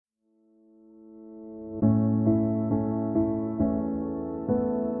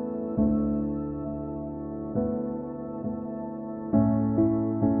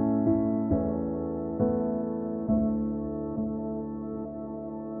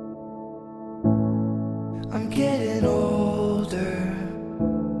I'm getting older.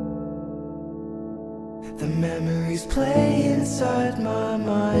 The memories play inside my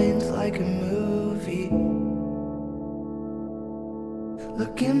mind like a movie.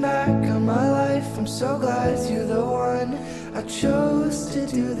 Looking back on my life, I'm so glad you're the one I chose to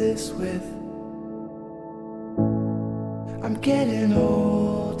do this with. I'm getting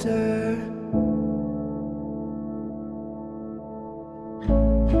older.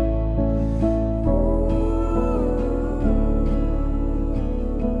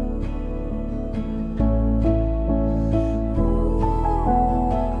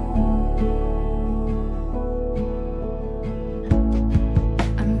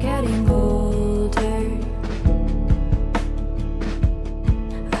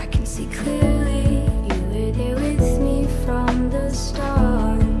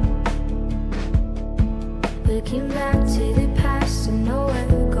 Looking back to the past, I know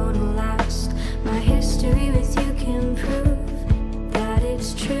we're gonna last. My history with you can prove that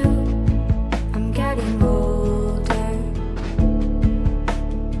it's true. I'm getting older.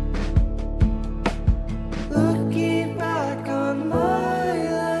 Looking back on my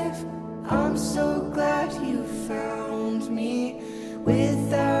life, I'm so glad you found me.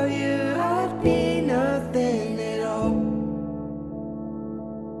 Without you, I'd be nothing at all.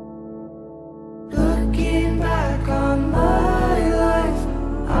 Looking back on my life,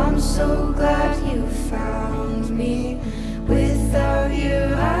 I'm so glad you found